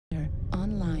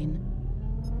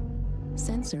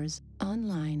Sensors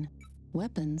online.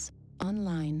 Weapons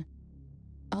online.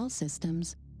 All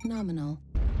systems nominal.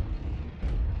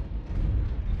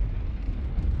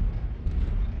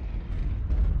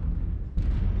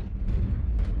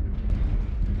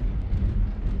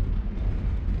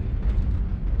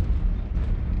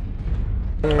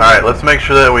 Alright, let's make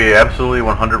sure that we absolutely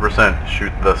 100%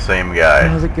 shoot the same guy.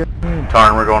 How's it going?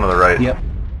 Tarn, we're going to the right. Yep.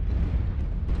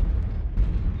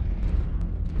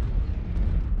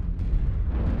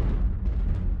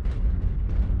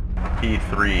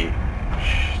 P3.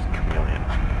 Chameleon.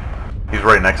 He's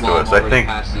right next to us. I think.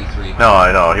 C3. No,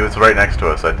 I know. He was right next to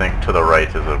us. I think to the right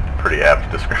is a pretty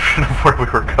apt description of where we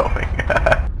were going.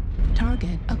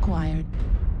 Target acquired.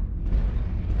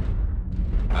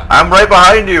 I'm right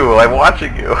behind you. I'm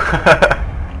watching you.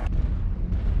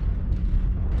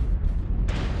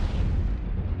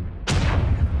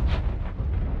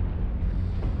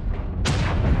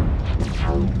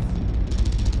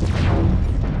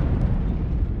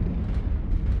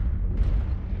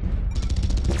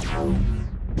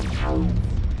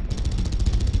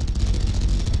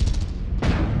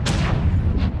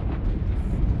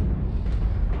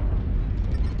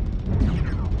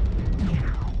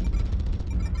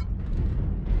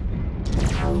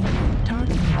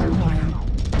 Target acquired.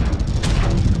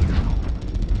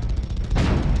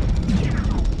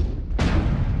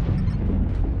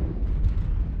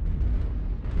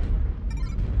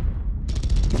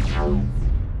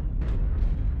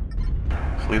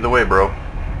 Just lead the way, bro.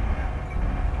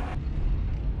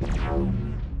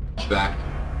 Back.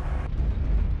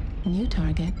 New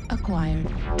target acquired.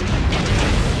 New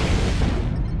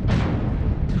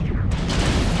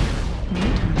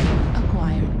target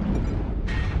acquired.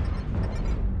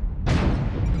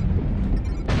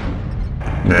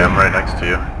 Okay, I'm right next to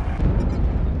you.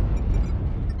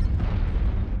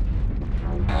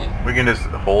 We can just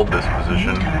hold this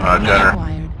position, Jenner.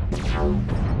 Acquired.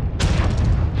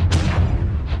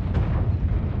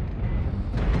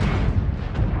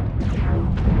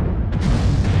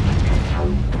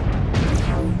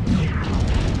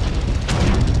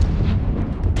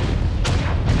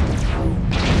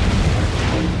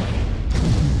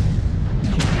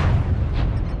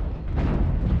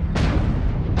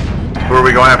 Who are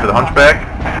we going after? The Hunchback?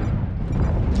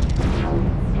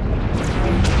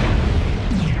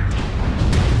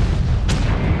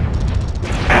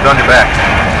 He's on your back.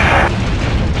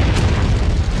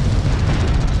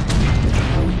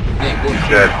 He's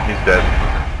dead. He's dead.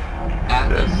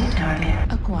 Atlas. New target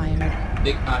acquired.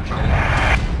 Big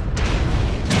contract.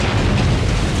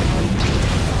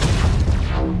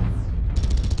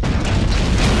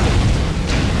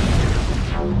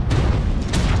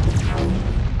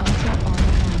 Ultra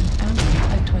autocan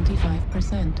ammo at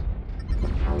 25%.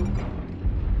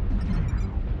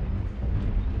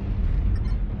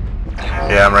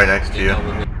 Yeah, I'm right next to you.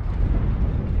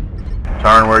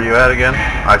 Tarn, where are you at again?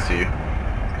 I see you.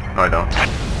 No, I don't.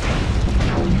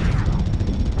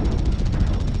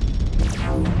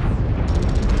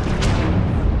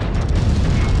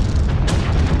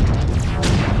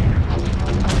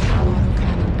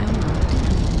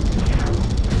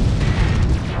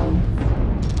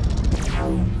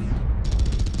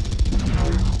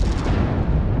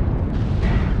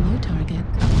 New target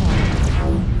acquired.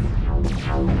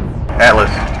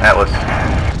 Atlas.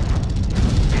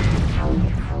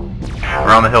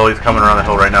 Around the hill, he's coming around the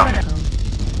hill right now.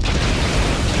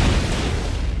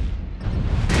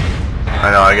 I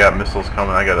know, I got missiles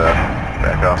coming, I gotta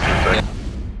back off for a second.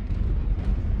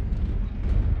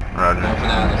 Roger.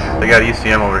 They got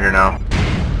ECM over here now.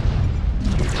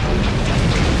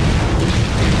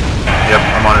 Yep,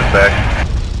 I'm on his back.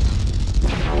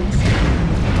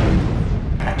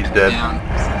 He's dead.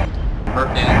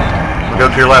 Go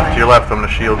to your left, I'm gonna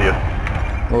shield you.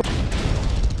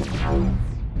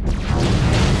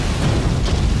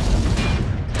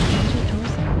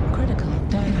 Critical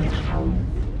damage.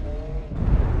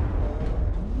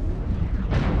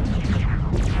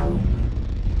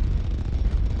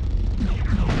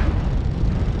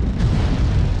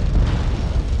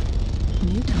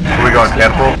 New target. Where we going,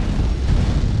 catapult?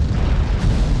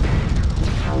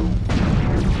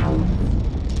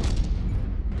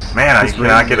 Man, I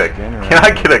cannot get a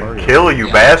kill, you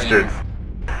bastards.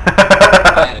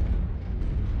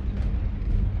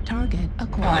 Target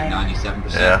acquired.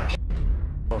 97%. Yeah.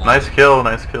 Nice kill.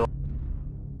 Look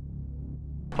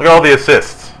at all the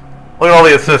assists. Look at all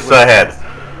the assists I had.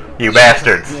 You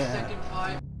bastards.